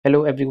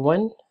Hello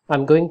everyone,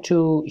 I'm going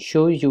to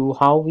show you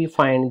how we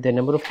find the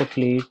number of the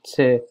plates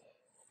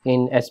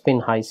in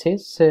Aspen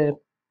HYSYS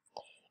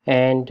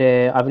and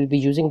I will be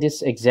using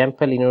this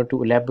example in order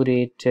to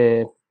elaborate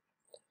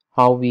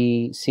how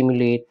we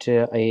simulate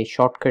a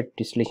shortcut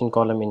distillation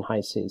column in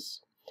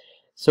HYSYS.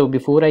 So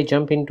before I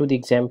jump into the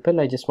example,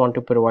 I just want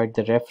to provide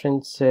the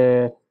reference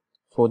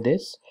for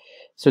this.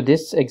 So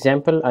this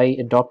example I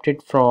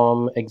adopted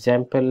from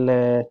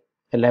example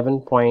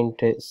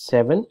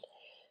 11.7,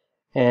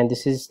 and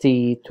this is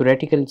the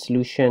theoretical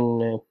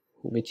solution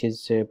which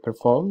is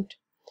performed,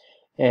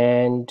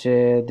 and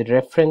the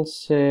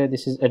reference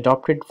this is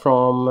adopted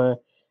from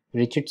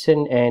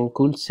Richardson and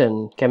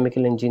Coluson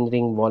Chemical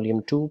Engineering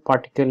Volume 2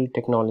 Particle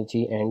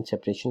Technology and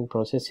Separation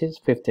Processes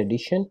 5th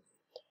edition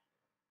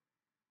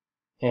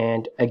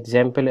and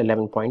example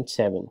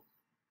 11.7.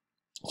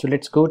 So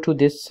let's go to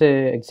this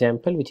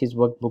example, which is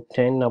workbook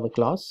 10 in our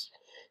class.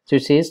 So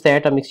it says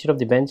that a mixture of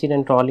the benzene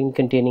and toluene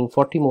containing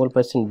 40 mole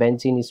percent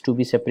benzene is to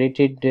be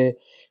separated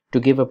to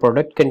give a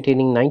product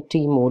containing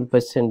 90 mole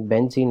percent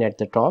benzene at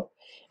the top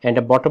and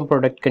a bottom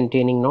product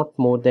containing not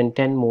more than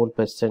 10 mole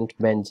percent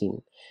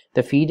benzene.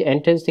 The feed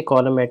enters the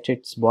column at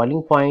its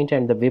boiling point,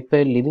 and the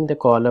vapor leaving the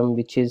column,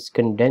 which is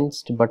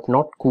condensed but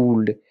not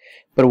cooled,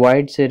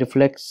 provides a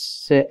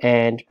reflex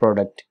and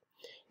product.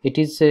 It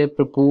is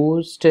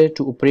proposed to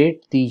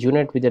operate the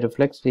unit with a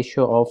reflex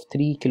ratio of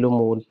 3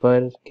 kmol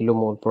per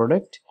kmol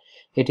product.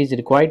 It is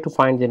required to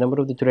find the number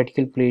of the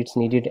theoretical plates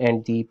needed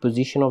and the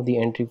position of the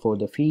entry for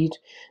the feed.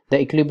 The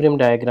equilibrium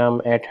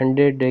diagram at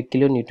 100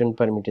 kilonewton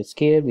per meter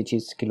square, which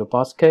is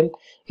kilopascal,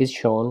 is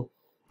shown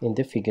in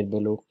the figure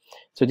below.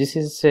 So this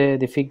is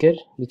the figure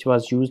which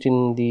was used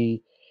in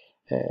the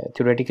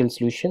theoretical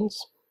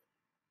solutions.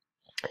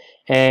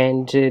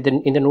 And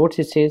then in the notes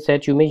it says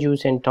that you may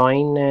use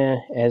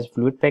Entine as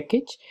fluid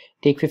package,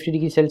 take 50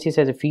 degrees Celsius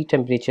as a feed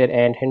temperature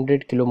and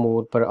 100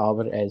 kilomole per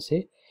hour as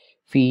a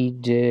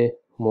feed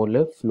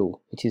molar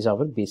flow, which is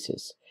our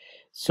basis.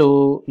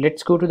 So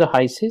let's go to the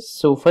HYSYS.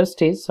 So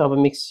first is our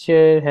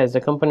mixture has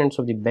the components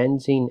of the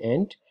benzene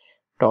and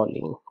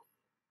toluene.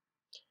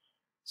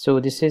 So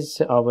this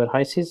is our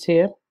HYSYS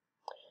here.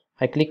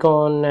 I click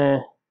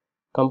on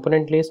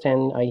component list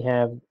and I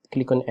have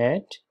click on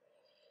add,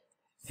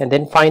 and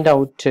then find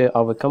out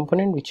our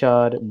component, which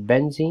are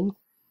benzene,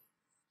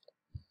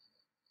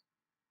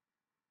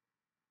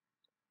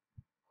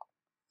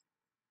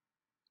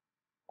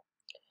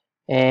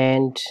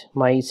 and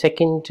my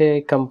second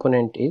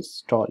component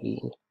is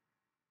toluene.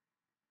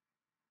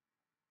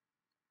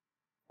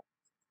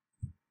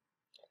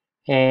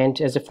 And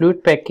as a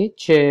fluid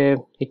package,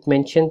 it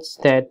mentions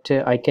that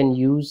I can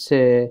use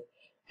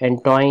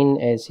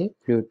Entine as a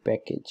fluid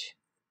package.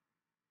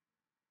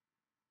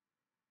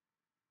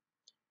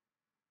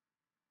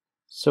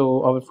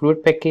 So our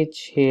fluid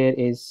package here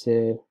is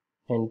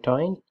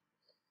Entine.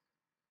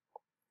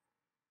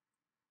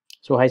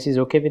 So HYSYS is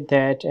okay with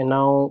that, and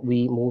now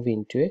we move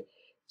into a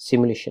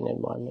simulation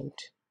environment.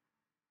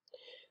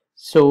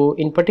 So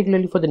in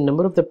particularly for the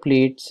number of the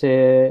plates,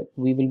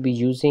 we will be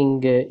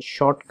using a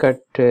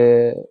shortcut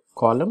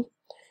column.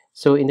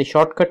 So in the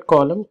shortcut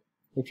column,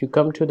 if you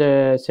come to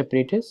the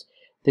separators,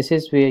 this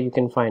is where you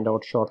can find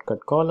out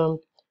shortcut column.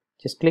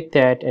 Just click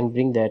that and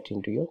bring that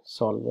into your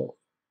solver.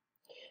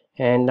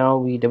 And now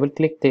we double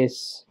click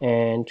this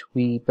and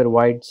we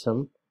provide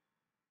some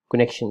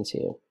connections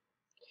here.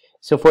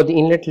 So for the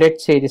inlet,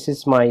 let's say this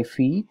is my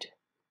feed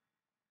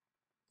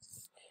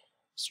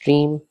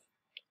stream,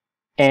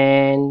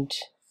 and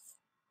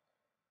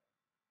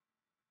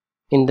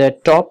in the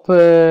top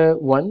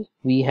one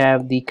we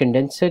have the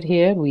condenser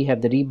here, we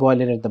have the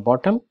reboiler at the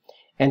bottom,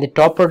 and the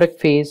top product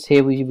phase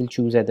here we will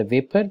choose as the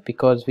vapor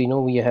because we know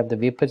we have the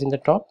vapors in the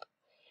top,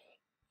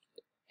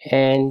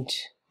 and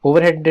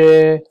overhead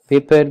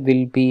vapor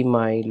will be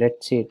my,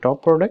 let's say,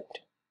 top product.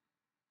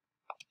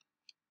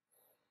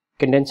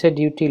 Condenser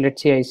duty,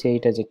 let's say I say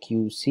it as a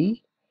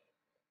QC.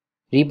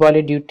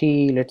 Reboiler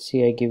duty, let's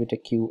say I give it a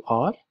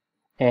QR,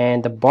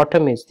 and the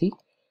bottom is the,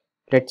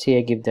 let's say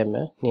I give them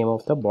a name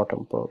of the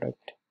bottom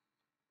product.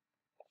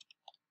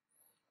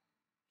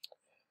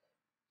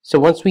 So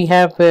once we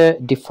have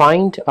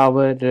defined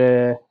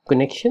our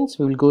connections,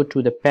 we will go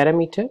to the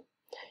parameter.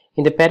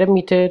 In the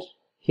parameter,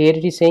 here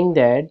it is saying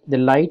that the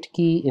light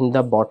key in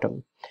the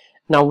bottom.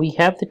 Now we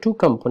have the two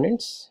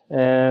components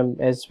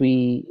as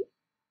we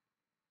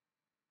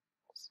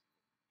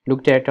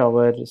looked at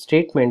our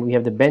statement. We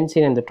have the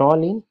benzene and the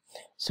toluene.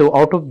 So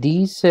out of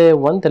these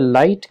one, the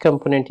light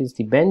component is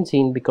the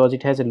benzene because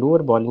it has a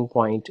lower boiling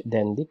point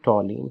than the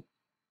toluene.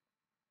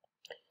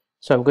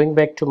 So I'm going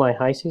back to my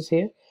HYSYS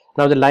here.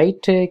 Now the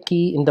light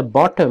key in the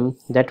bottom,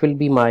 that will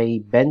be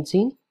my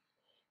benzene,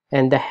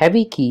 and the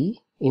heavy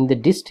key in the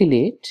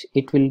distillate,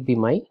 it will be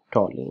my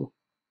toluene.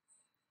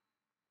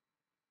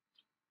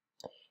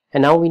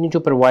 And now we need to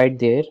provide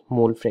their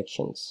mole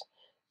fractions.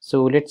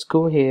 So let's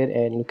go here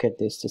and look at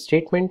this, the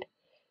statement.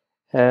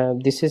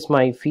 This is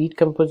my feed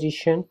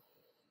composition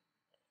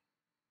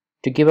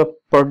to give a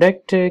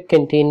product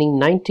containing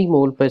 90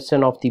 mole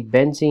percent of the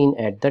benzene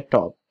at the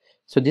top.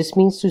 So this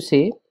means to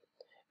say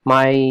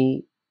my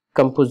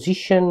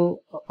composition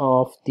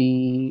of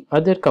the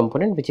other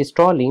component, which is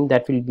toluene,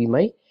 that will be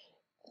my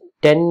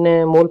 10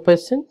 mole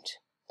percent.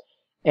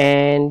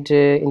 And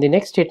in the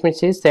next statement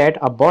says that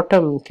a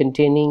bottom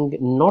containing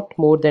not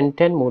more than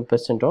 10 mole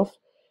percent of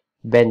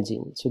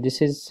benzene. So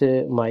this is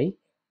my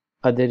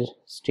other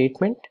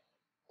statement.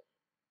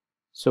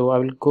 So I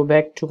will go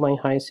back to my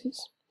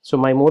HYSYS. So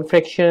my mole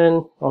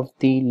fraction of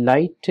the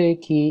light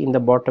key in the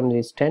bottom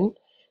is 10,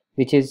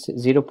 which is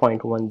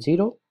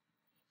 0.10,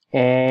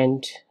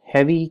 and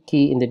heavy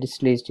key in the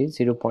distillation is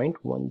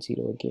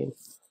 0.10 again.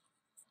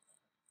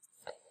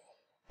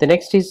 The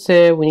next is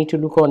we need to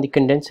look on the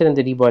condenser and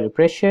the reboiler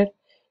pressure.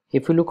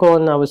 If we look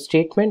on our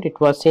statement, it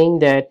was saying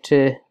that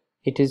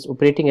it is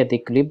operating at the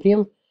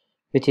equilibrium,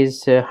 which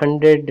is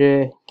 100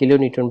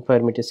 kilonewton per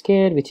meter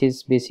square, which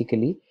is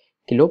basically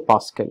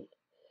kilopascal.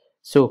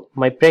 So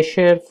my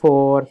pressure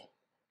for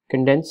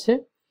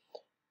condenser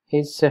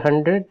is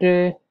 100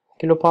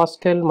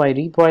 kilopascal, my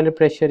reboiler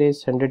pressure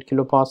is 100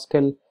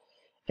 kilopascal,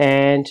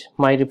 and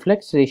my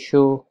reflex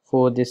ratio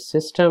for this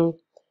system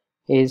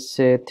is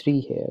 3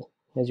 here.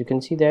 As you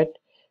can see that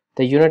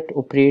the unit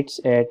operates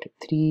at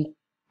 3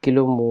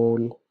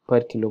 kilomole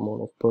per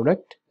kilomole of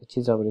product, which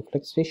is our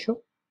reflex ratio.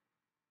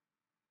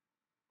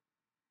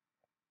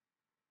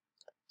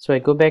 So I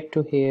go back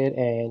to here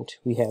and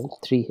we have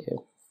 3 here.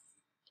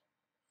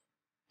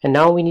 And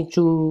now we need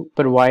to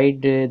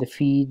provide the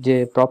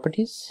feed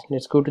properties.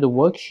 Let's go to the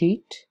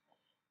worksheet,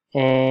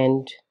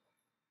 and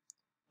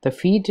the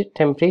feed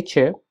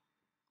temperature,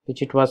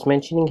 which it was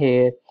mentioning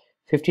here,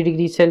 50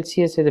 degrees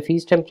Celsius is the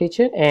feed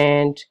temperature,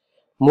 and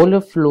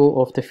molar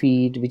flow of the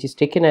feed, which is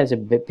taken as a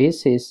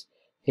basis,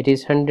 it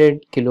is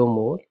 100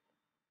 kilomole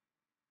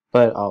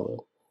per hour.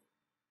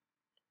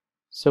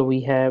 So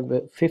we have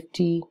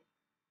 50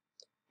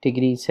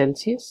 degrees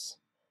Celsius,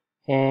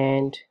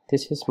 and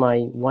this is my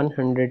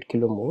 100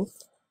 kilomole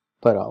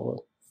per hour.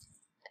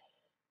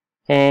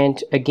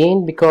 And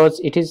again, because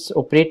it is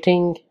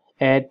operating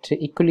at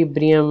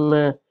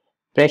equilibrium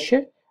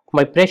pressure,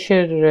 my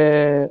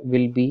pressure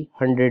will be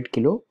 100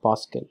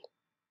 kilopascal.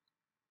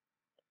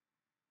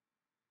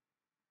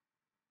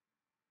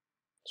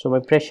 So my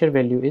pressure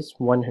value is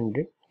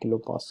 100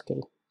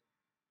 kilopascal.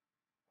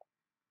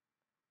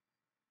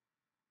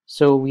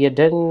 So we are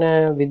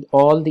done with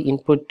all the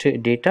input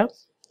data.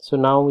 So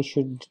now we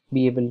should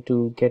be able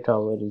to get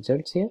our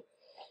results here,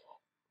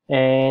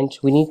 and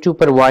we need to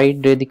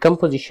provide the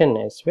composition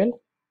as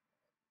well.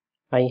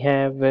 I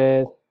have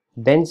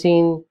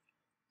benzene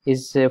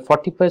is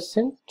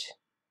 40%.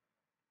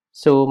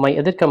 So my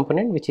other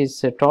component, which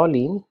is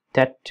toluene,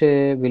 that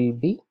will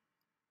be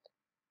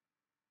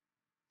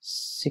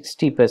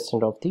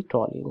 60% of the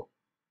toluene.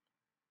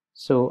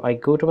 So I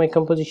go to my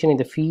composition in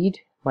the feed.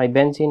 My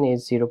benzene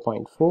is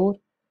 0.4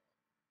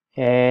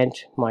 and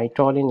my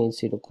toluene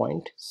is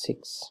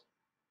 0.6,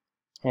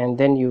 and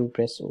then you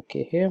press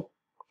OK here.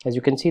 As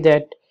you can see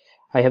that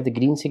I have the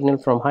green signal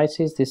from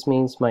HYSYS. This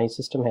means my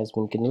system has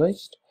been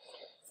converged.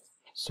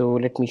 So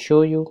let me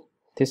show you.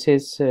 This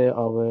is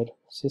our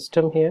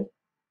system here.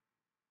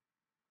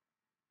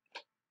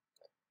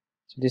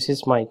 So this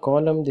is my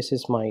column, this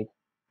is my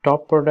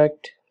top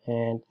product,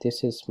 and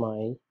this is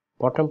my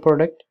bottom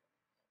product.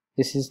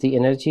 This is the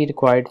energy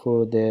required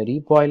for the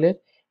reboiler,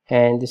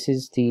 and this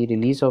is the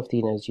release of the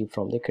energy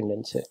from the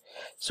condenser.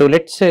 So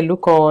let's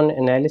look on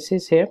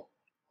analysis here.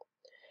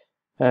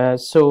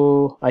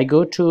 So I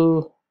go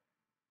to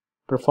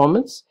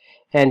performance,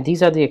 and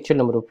these are the actual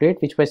number of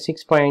plates, which was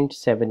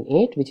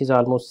 6.78, which is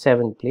almost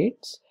 7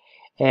 plates,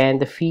 and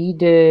the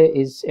feed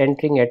is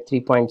entering at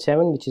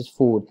 3.7, which is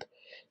 4th.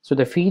 So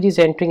the feed is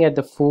entering at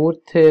the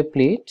 4th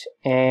plate,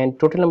 and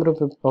total number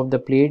of the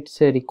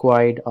plates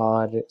required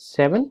are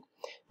 7,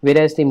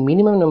 whereas the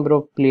minimum number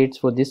of plates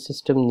for this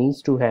system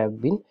needs to have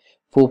been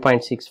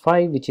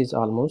 4.65, which is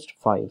almost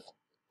 5.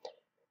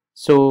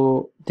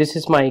 So this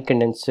is my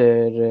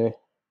condenser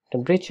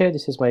temperature,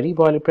 this is my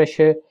reboiler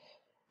pressure,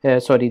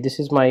 this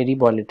is my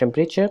reboiler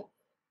temperature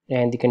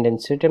and the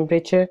condenser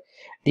temperature.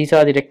 These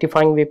are the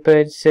rectifying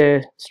vapors,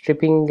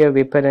 stripping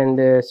vapor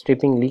and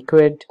stripping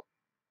liquid,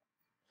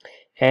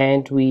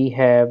 and we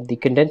have the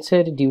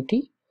condenser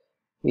duty.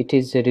 It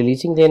is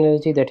releasing the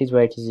energy, that is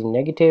why it is in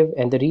negative,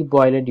 and the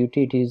reboiler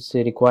duty, it is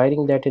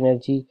requiring that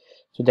energy,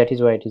 so that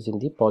is why it is in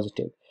the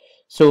positive.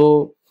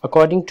 So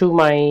according to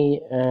my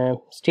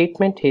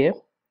statement here,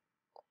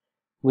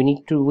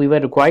 we were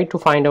required to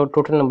find out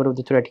total number of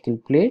the theoretical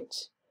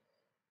plates.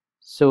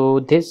 So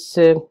this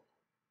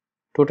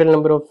total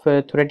number of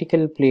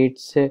theoretical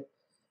plates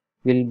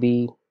will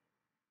be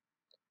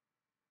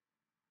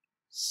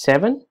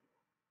 7.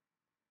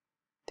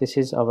 This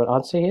is our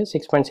answer here,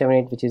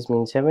 6.78, which is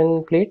means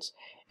 7 plates,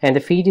 and the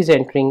feed is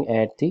entering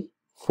at the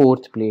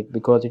 4th plate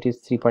because it is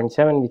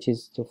 3.7, which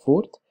is the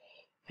 4th,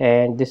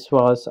 and this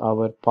was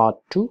our part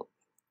 2,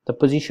 the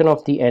position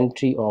of the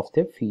entry of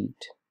the feed.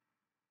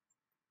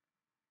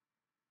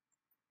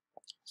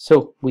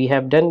 So we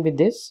have done with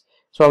this.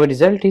 So our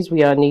result is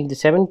we need the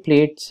 7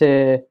 plates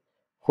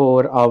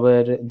for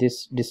our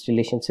this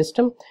distillation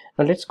system.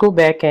 Now let's go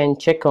back and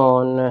check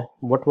on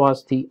what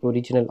was the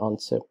original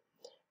answer.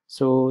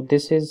 So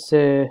this is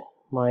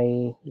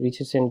my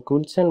Richardson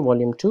Coluson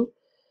volume 2.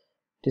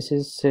 This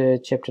is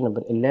chapter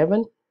number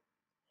 11,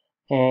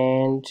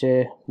 and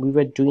we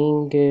were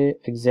doing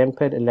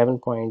example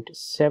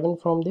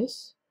 11.7 from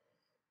this.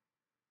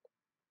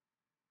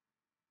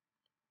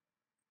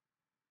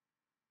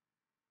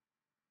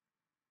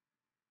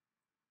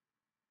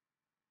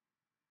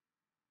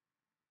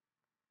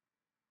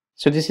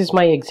 So this is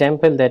my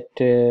example that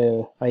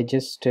I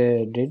just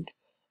did,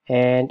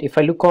 and if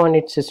I look on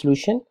its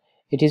solution,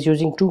 it is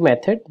using two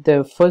methods.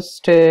 The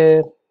first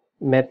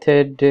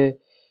method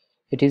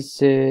it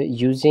is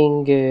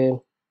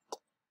using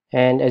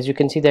and as you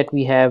can see that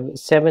we have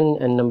 7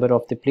 number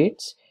of the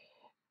plates,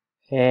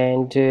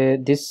 and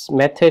this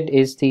method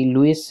is the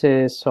Lewis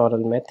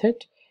Sorrell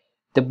method.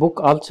 The book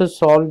also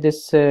solved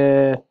this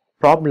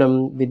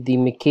problem with the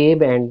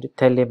McCabe and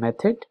Thele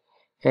method,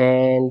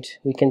 and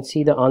we can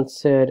see the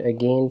answer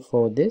again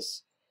for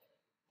this.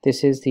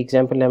 This is the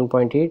example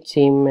 11.8,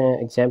 same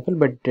example,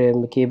 but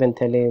McCabe and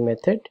Thele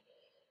method.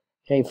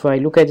 If I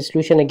look at the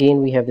solution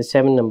again, we have the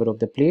 7 number of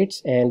the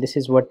plates, and this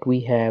is what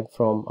we have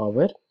from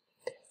our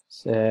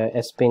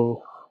Aspen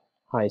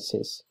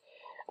HYSYS.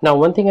 Now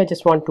one thing I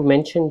just want to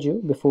mention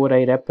you before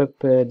I wrap up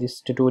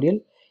this tutorial,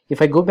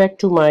 if I go back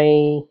to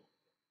my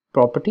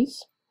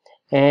properties,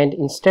 and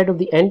instead of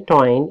the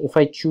Antoine, if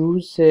I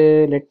choose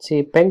let's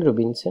say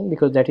Peng-Robinson,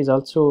 because that is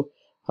also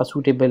a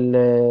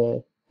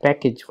suitable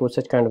package for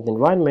such kind of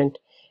environment,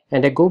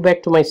 and I go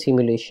back to my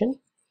simulation,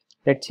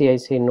 let's say I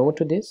say no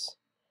to this,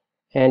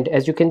 and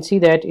as you can see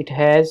that it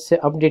has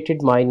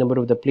updated my number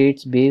of the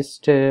plates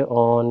based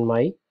on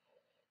my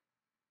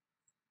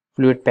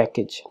fluid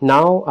package.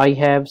 Now I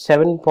have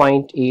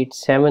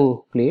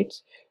 7.87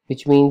 plates,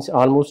 which means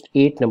almost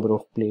 8 number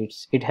of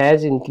plates. It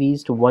has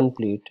increased 1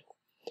 plate.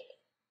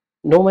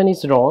 No one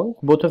is wrong,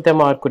 both of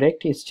them are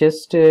correct. It's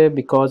just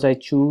because I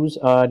choose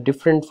a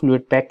different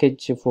fluid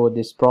package for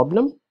this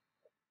problem.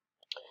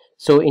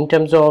 So in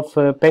terms of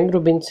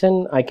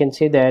Peng-Robinson, I can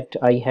say that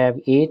I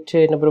have 8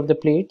 number of the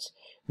plates,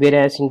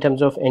 whereas in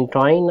terms of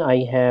Antoine,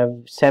 I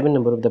have 7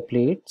 number of the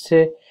plates.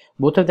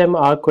 Both of them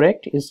are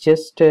correct. It's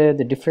just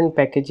the different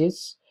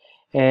packages,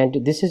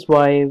 and this is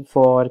why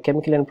for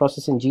chemical and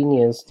process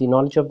engineers, the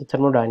knowledge of the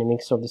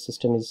thermodynamics of the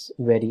system is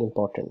very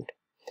important.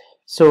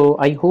 So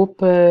I hope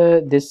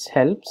this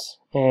helps,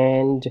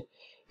 and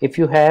if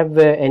you have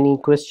any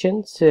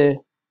questions,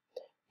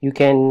 you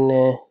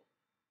can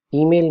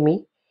email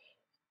me.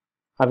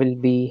 I will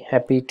be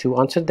happy to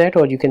answer that,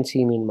 or you can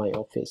see me in my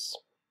office.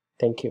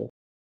 Thank you.